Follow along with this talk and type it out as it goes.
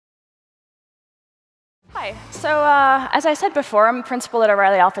Hi. So as I said before, I'm a principal at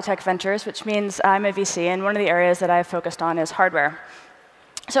O'Reilly AlphaTech Ventures, which means I'm a VC, and one of the areas that I've focused on is hardware.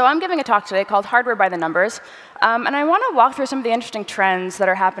 So I'm giving a talk today called Hardware by the Numbers, and I want to walk through some of the interesting trends that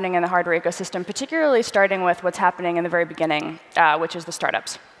are happening in the hardware ecosystem, particularly starting with what's happening in the very beginning, which is the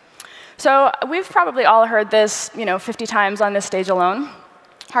startups. So we've probably all heard this 50 times on this stage alone.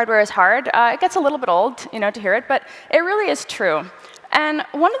 Hardware is hard. It gets a little bit old to hear it, but it really is true. And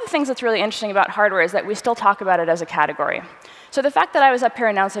one of the things that's really interesting about hardware is that we still talk about it as a category. So the fact that I was up here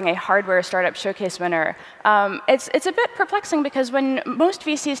announcing a hardware startup showcase winner, it's a bit perplexing because when most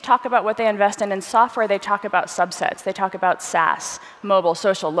VCs talk about what they invest in software, they talk about subsets. They talk about SaaS, mobile,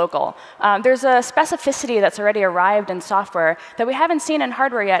 social, local. There's a specificity that's already arrived in software that we haven't seen in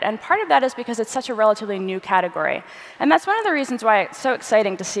hardware yet, and part of that is because it's such a relatively new category. And that's one of the reasons why it's so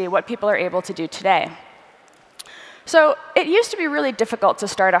exciting to see what people are able to do today. So it used to be really difficult to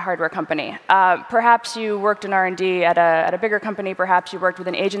start a hardware company. Perhaps you worked in R&D at a bigger company. Perhaps you worked with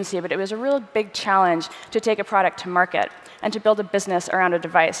an agency. But it was a real big challenge to take a product to market and to build a business around a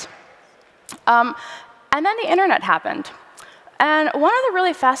device. And then the internet happened. And one of the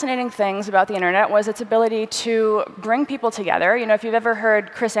really fascinating things about the internet was its ability to bring people together. If you've ever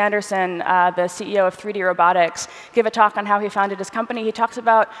heard Chris Anderson, the CEO of 3D Robotics, give a talk on how he founded his company, he talks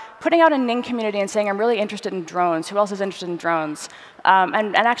about putting out a Ning community and saying, I'm really interested in drones. Who else is interested in drones?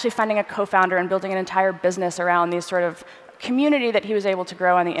 And actually finding a co-founder and building an entire business around these sort of community that he was able to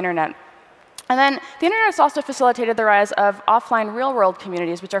grow on the internet. And then the internet has also facilitated the rise of offline real-world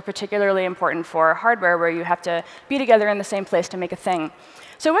communities, which are particularly important for hardware, where you have to be together in the same place to make a thing.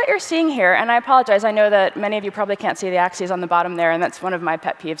 So what you're seeing here, and I apologize, I know that many of you probably can't see the axes on the bottom there, and that's one of my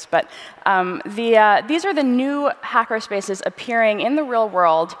pet peeves, but these are the new hackerspaces appearing in the real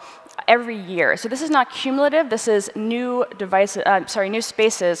world every year. So this is not cumulative. This is new new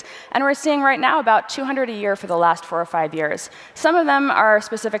spaces. And we're seeing right now about 200 a year for the last 4 or 5 years. Some of them are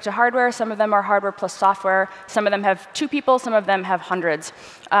specific to hardware. Some of them are hardware plus software. Some of them have 2 people. Some of them have hundreds.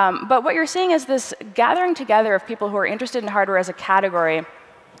 But what you're seeing is this gathering together of people who are interested in hardware as a category.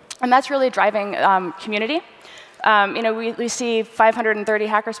 And that's really driving community. We see 530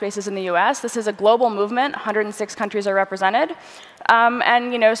 hackerspaces in the US. This is a global movement. 106 countries are represented.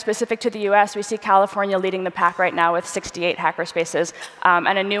 And specific to the US, we see California leading the pack right now with 68 hackerspaces,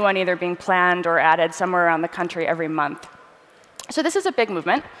 and a new one either being planned or added somewhere around the country every month. So this is a big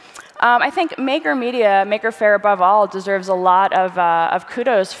movement. I think Maker Media, Maker Faire above all, deserves a lot of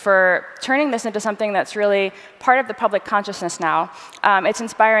kudos for turning this into something that's really part of the public consciousness now. It's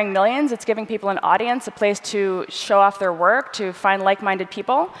inspiring millions. It's giving people an audience, a place to show off their work, to find like-minded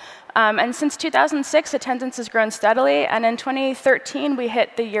people. And since 2006, attendance has grown steadily. And in 2013, we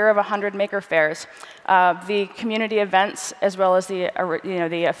hit the year of 100 Maker Fairs, the community events, as well as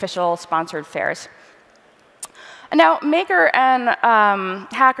the official sponsored fairs. Now, maker and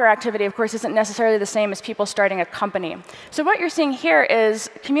hacker activity, of course, isn't necessarily the same as people starting a company. So what you're seeing here is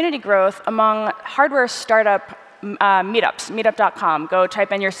community growth among hardware startup meetups, meetup.com. Go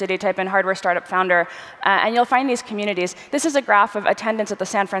type in your city, type in hardware startup founder, and you'll find these communities. This is a graph of attendance at the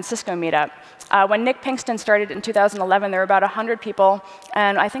San Francisco meetup. When Nick Pinkston started in 2011, there were about 100 people,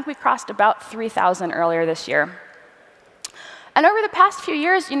 and I think we crossed about 3,000 earlier this year. And over the past few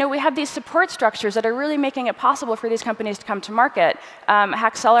years, we have these support structures that are really making it possible for these companies to come to market.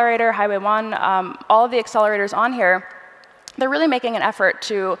 Accelerator, Highway 1, all of the accelerators on here, they're really making an effort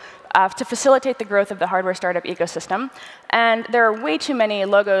to facilitate the growth of the hardware startup ecosystem. And there are way too many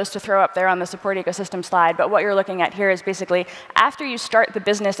logos to throw up there on the support ecosystem slide. But what you're looking at here is basically, after you start the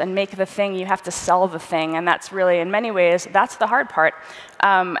business and make the thing, you have to sell the thing. And that's really, in many ways, that's the hard part.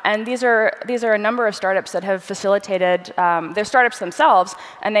 And these are a number of startups that have facilitated, they're startups themselves,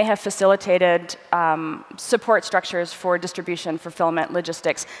 and they have facilitated support structures for distribution, fulfillment,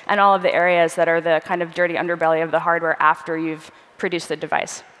 logistics, and all of the areas that are the kind of dirty underbelly of the hardware after you've produced the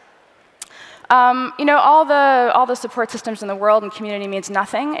device. All the support systems in the world and community means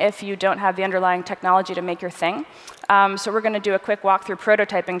nothing if you don't have the underlying technology to make your thing. So we're going to do a quick walk through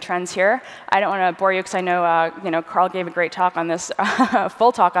prototyping trends here. I don't want to bore you because I know Carl gave a great talk on this,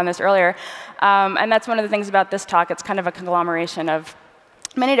 full talk on this earlier. And that's one of the things about this talk. It's kind of a conglomeration of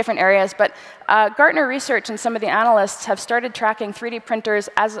many different areas, but Gartner Research and some of the analysts have started tracking 3D printers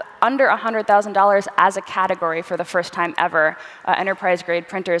as under $100,000 as a category for the first time ever, enterprise-grade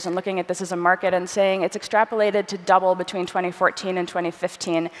printers, and looking at this as a market and saying it's extrapolated to double between 2014 and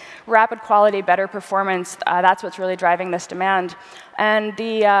 2015. Rapid quality, better performance, that's what's really driving this demand. And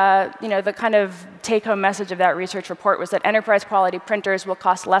the kind of take-home message of that research report was that enterprise-quality printers will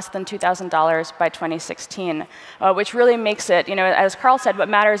cost less than $2,000 by 2016, which really makes it, as Carl said, what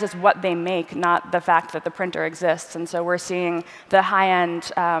matters is what they make, not the fact that the printer exists. And so we're seeing the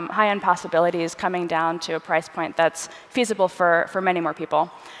high-end possibilities coming down to a price point that's feasible for many more people.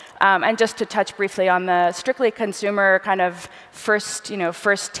 And just to touch briefly on the strictly consumer kind of first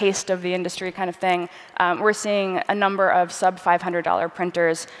taste of the industry kind of thing, we're seeing a number of sub-$500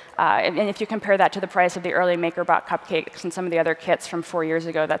 printers. And if you compare that to the price of the early MakerBot cupcakes and some of the other kits from 4 years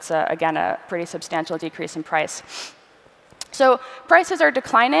ago, that's, again, a pretty substantial decrease in price. So prices are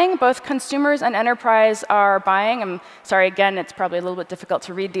declining. Both consumers and enterprise are buying. I'm sorry, again, it's probably a little bit difficult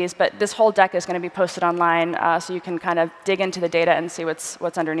to read these, but this whole deck is going to be posted online, so you can kind of dig into the data and see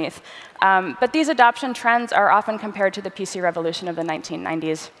what's underneath. But these adoption trends are often compared to the PC revolution of the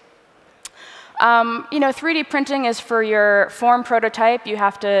 1990s. 3D printing is for your form prototype. You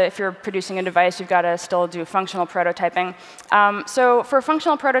have to, if you're producing a device, you've got to still do functional prototyping. So for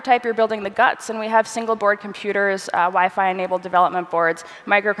functional prototype, you're building the guts, and we have single-board computers, Wi-Fi-enabled development boards,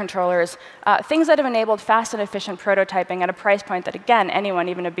 microcontrollers, things that have enabled fast and efficient prototyping at a price point that, again, anyone,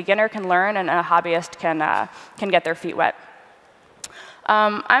 even a beginner, can learn, and a hobbyist can get their feet wet.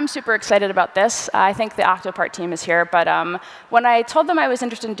 I'm super excited about this. I think the Octopart team is here. But when I told them I was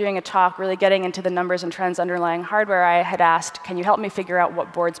interested in doing a talk, really getting into the numbers and trends underlying hardware, I had asked, can you help me figure out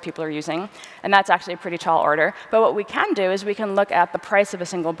what boards people are using? And that's actually a pretty tall order. But what we can do is we can look at the price of a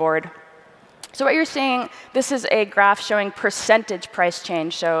single board. So what you're seeing, this is a graph showing percentage price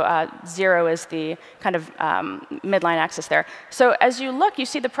change. So 0 is the kind of midline axis there. So as you look, you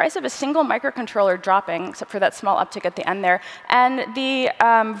see the price of a single microcontroller dropping, except for that small uptick at the end there. And the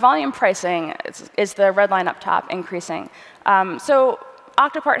volume pricing is the red line up top increasing. So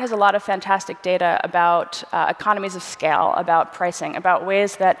Octopart has a lot of fantastic data about economies of scale, about pricing, about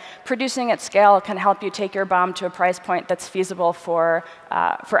ways that producing at scale can help you take your BOM to a price point that's feasible for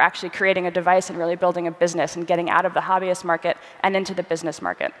actually creating a device and really building a business and getting out of the hobbyist market and into the business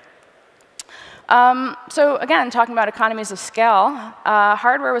market. So again, talking about economies of scale,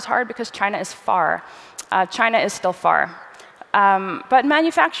 hardware was hard because China is far. China is still far. But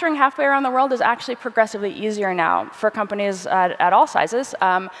manufacturing halfway around the world is actually progressively easier now for companies at all sizes.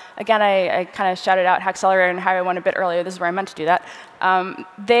 Again, I kind of shouted out Accelerator and Highway 1 a bit earlier. This is where I meant to do that.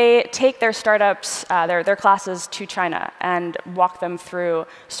 They take their startups, their classes to China and walk them through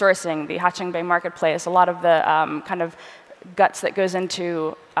sourcing, the Hackerspaces marketplace, a lot of the kind of guts that goes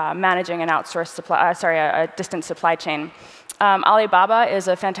into managing an outsourced a distant supply chain. Alibaba is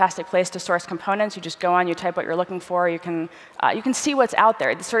a fantastic place to source components. You just go on, you type what you're looking for. You can see what's out there.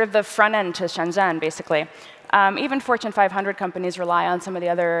 It's sort of the front end to Shenzhen, basically. Even Fortune 500 companies rely on some of the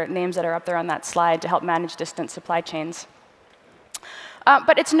other names that are up there on that slide to help manage distant supply chains.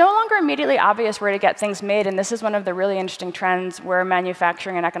 But it's no longer immediately obvious where to get things made, and this is one of the really interesting trends where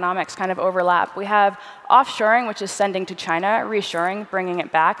manufacturing and economics kind of overlap. We have offshoring, which is sending to China, reshoring, bringing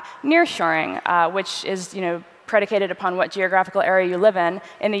it back, nearshoring, which is predicated upon what geographical area you live in.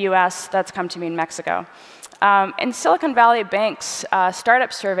 In the US, that's come to mean Mexico. In Silicon Valley Bank's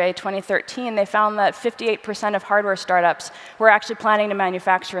startup survey 2013, they found that 58% of hardware startups were actually planning to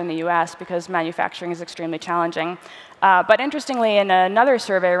manufacture in the US because manufacturing is extremely challenging. But interestingly, in another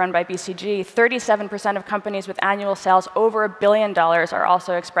survey run by BCG, 37% of companies with annual sales over $1 billion are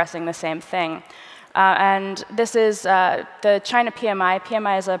also expressing the same thing. And this is the China PMI.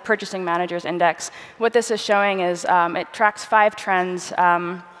 PMI is a purchasing manager's index. What this is showing is it tracks 5 trends: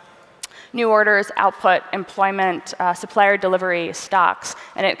 new orders, output, employment, supplier delivery, stocks.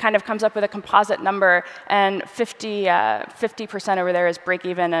 And it kind of comes up with a composite number. And 50% over there is break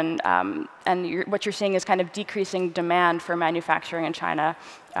even. And what you're seeing is kind of decreasing demand for manufacturing in China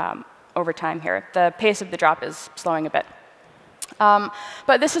over time here. The pace of the drop is slowing a bit.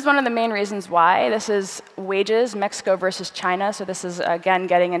 But this is one of the main reasons why. This is wages, Mexico versus China. So this is, again,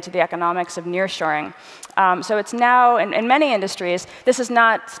 getting into the economics of nearshoring. So it's now, in many industries, this is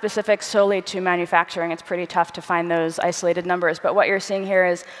not specific solely to manufacturing. It's pretty tough to find those isolated numbers. But what you're seeing here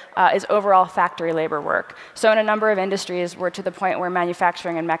is overall factory labor work. So in a number of industries, we're to the point where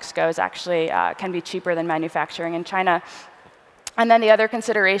manufacturing in Mexico is actually can be cheaper than manufacturing in China. And then the other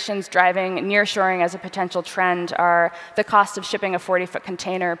considerations driving nearshoring as a potential trend are the cost of shipping a 40-foot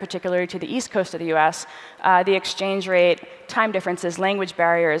container, particularly to the east coast of the US, the exchange rate, time differences, language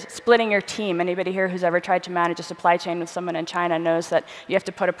barriers, splitting your team. Anybody here who's ever tried to manage a supply chain with someone in China knows that you have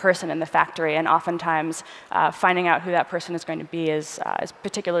to put a person in the factory, and oftentimes finding out who that person is going to be is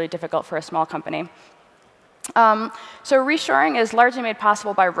particularly difficult for a small company. So reshoring is largely made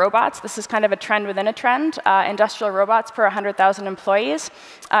possible by robots. This is kind of a trend within a trend. Industrial robots per 100,000 employees.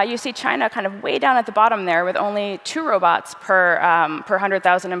 You see China kind of way down at the bottom there with only 2 robots per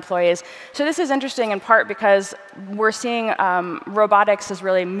 100,000 employees. So this is interesting in part because we're seeing robotics is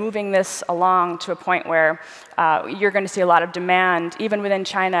really moving this along to a point where you're going to see a lot of demand, even within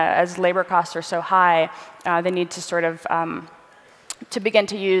China, as labor costs are so high. They need to sort of to begin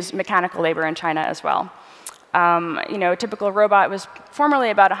to use mechanical labor in China as well. A typical robot was formerly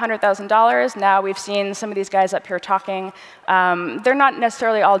about $100,000. Now we've seen some of these guys up here talking. They're not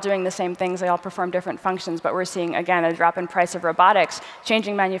necessarily all doing the same things. They all perform different functions. But we're seeing, again, a drop in price of robotics,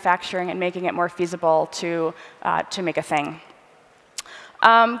 changing manufacturing and making it more feasible to make a thing.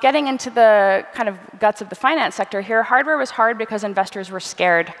 Getting into the kind of guts of the finance sector here, hardware was hard because investors were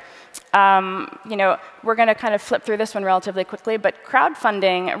scared. We're going to kind of flip through this one relatively quickly, but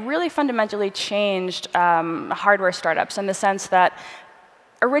crowdfunding really fundamentally changed hardware startups in the sense that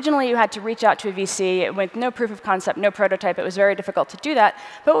originally you had to reach out to a VC with no proof of concept, no prototype. It was very difficult to do that.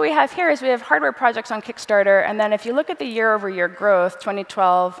 But what we have here is we have hardware projects on Kickstarter, and then if you look at the year-over-year growth,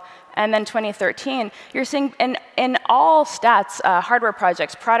 2012, and then 2013, you're seeing in all stats, hardware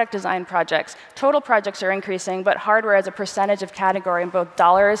projects, product design projects, total projects are increasing, but hardware as a percentage of category in both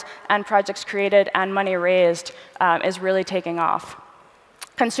dollars and projects created and money raised is really taking off.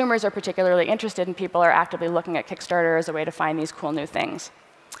 Consumers are particularly interested, and people are actively looking at Kickstarter as a way to find these cool new things.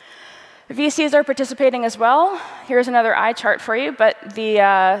 VCs are participating as well. Here's another eye chart for you, but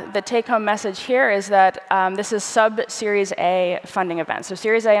the take-home message here is that this is sub-Series A funding events, so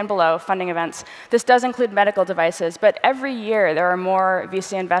Series A and below funding events. This does include medical devices, but every year there are more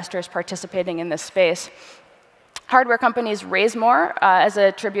VC investors participating in this space. Hardware companies raise more as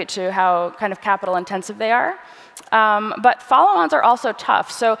a tribute to how kind of capital-intensive they are. But follow-ons are also tough.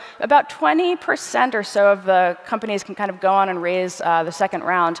 So about 20% or so of the companies can kind of go on and raise the second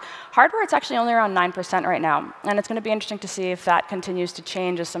round. Hardware, it's actually only around 9% right now. And it's going to be interesting to see if that continues to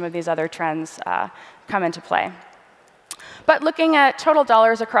change as some of these other trends come into play. But looking at total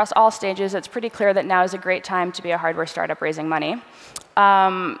dollars across all stages, it's pretty clear that now is a great time to be a hardware startup raising money.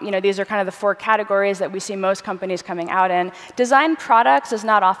 These are kind of the 4 categories that we see most companies coming out in. Design products is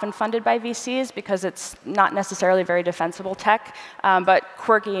not often funded by VCs because it's not necessarily very defensible tech, but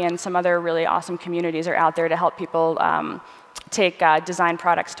Quirky and some other really awesome communities are out there to help people take design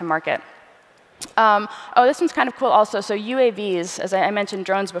products to market. This one's kind of cool also. So UAVs, as I mentioned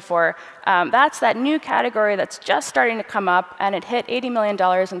drones before, that's that new category that's just starting to come up, and it hit $80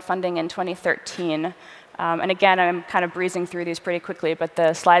 million in funding in 2013. And again, I'm kind of breezing through these pretty quickly, but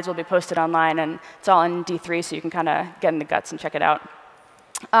the slides will be posted online, and it's all in D3, so you can kind of get in the guts and check it out.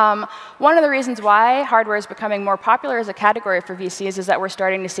 One of the reasons why hardware is becoming more popular as a category for VCs is that we're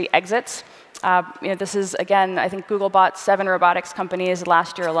starting to see exits. This is, again, I think Google bought 7 robotics companies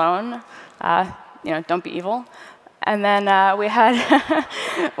last year alone. Don't be evil. And then we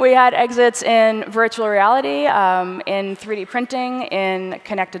had exits in virtual reality, in 3D printing, in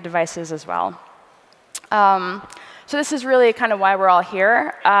connected devices as well. So this is really kind of why we're all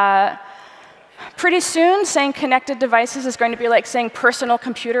here. Pretty soon, saying connected devices is going to be like saying personal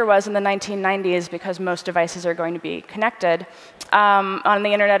computer was in the 1990s, because most devices are going to be connected. On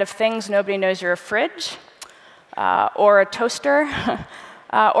the Internet of Things, nobody knows you're a fridge, or a toaster,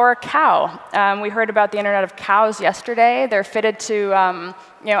 or a cow. We heard about the Internet of Cows yesterday. They're fitted to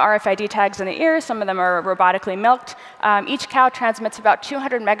RFID tags in the ear. Some of them are robotically milked. Each cow transmits about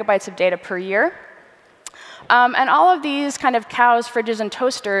 200 megabytes of data per year. And all of these kind of cows, fridges, and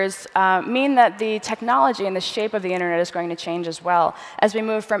toasters mean that the technology and the shape of the internet is going to change as well as we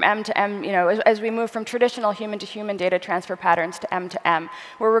move from M to M, as we move from traditional human-to-human data transfer patterns to M,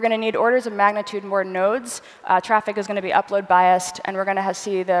 where we're going to need orders of magnitude more nodes. Traffic is going to be upload biased, and we're going to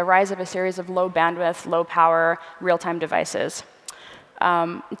see the rise of a series of low bandwidth, low power, real-time devices.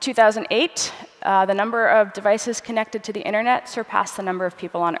 In 2008, the number of devices connected to the internet surpassed the number of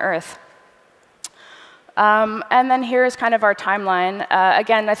people on Earth. And then here's kind of our timeline.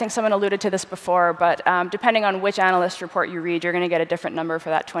 Again, I think someone alluded to this before, but depending on which analyst report you read, you're going to get a different number for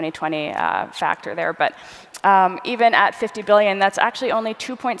that 2020 factor there. But even at 50 billion, that's actually only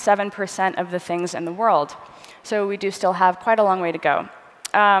 2.7% of the things in the world. So we do still have quite a long way to go.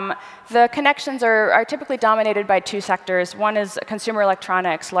 The connections are typically dominated by 2 sectors. One is consumer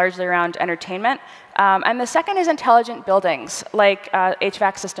electronics, largely around entertainment. And the second is intelligent buildings, like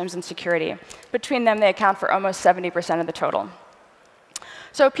HVAC systems and security. Between them, they account for almost 70% of the total.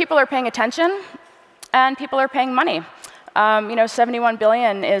 So people are paying attention, and people are paying money. 71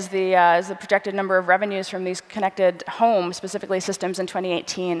 billion is the projected number of revenues from these connected home, specifically systems in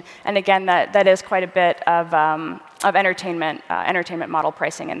 2018. And again, that is quite a bit of entertainment model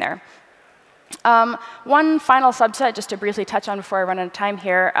pricing in there. One final subset, just to briefly touch on before I run out of time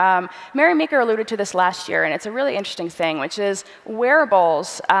here. Mary Meeker alluded to this last year, and it's a really interesting thing, which is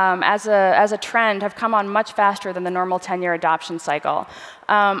wearables as a trend have come on much faster than the normal 10-year adoption cycle.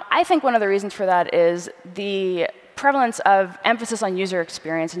 I think one of the reasons for that is the prevalence of emphasis on user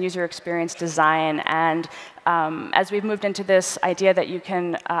experience and user experience design. And as we've moved into this idea that you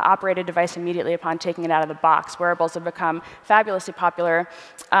can operate a device immediately upon taking it out of the box, wearables have become fabulously popular.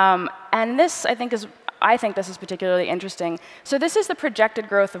 And this, I think this is particularly interesting. So this is the projected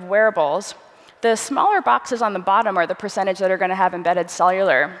growth of wearables. The smaller boxes on the bottom are the percentage that are going to have embedded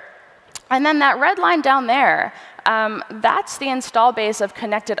cellular. And then that red line down there, that's the install base of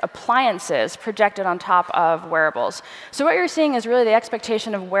connected appliances projected on top of wearables. So what you're seeing is really the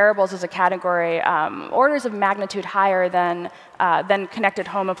expectation of wearables as a category, orders of magnitude higher than connected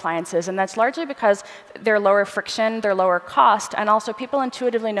home appliances. And that's largely because they're lower friction, they're lower cost, and also people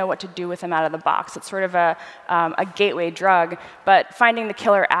intuitively know what to do with them out of the box. It's sort of a gateway drug, but finding the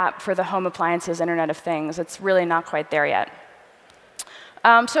killer app for the home appliances Internet of Things, it's really not quite there yet.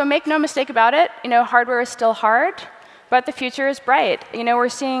 So make no mistake about it, hardware is still hard, but the future is bright. We're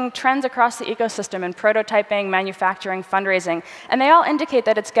seeing trends across the ecosystem in prototyping, manufacturing, fundraising, and they all indicate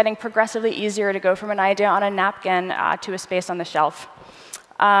that it's getting progressively easier to go from an idea on a napkin to a space on the shelf.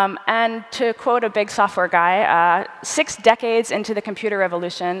 And to quote a big software guy, 6 decades into the computer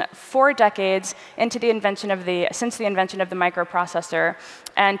revolution, 4 decades into since the invention of the microprocessor,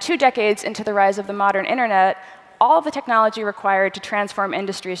 and 2 decades into the rise of the modern internet, all of the technology required to transform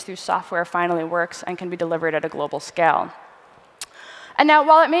industries through software finally works and can be delivered at a global scale. And now,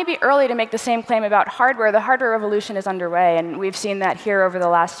 while it may be early to make the same claim about hardware, the hardware revolution is underway, and we've seen that here over the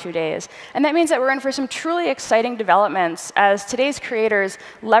last 2 days. And that means that we're in for some truly exciting developments as today's creators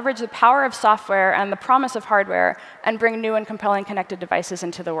leverage the power of software and the promise of hardware and bring new and compelling connected devices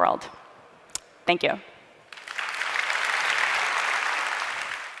into the world. Thank you.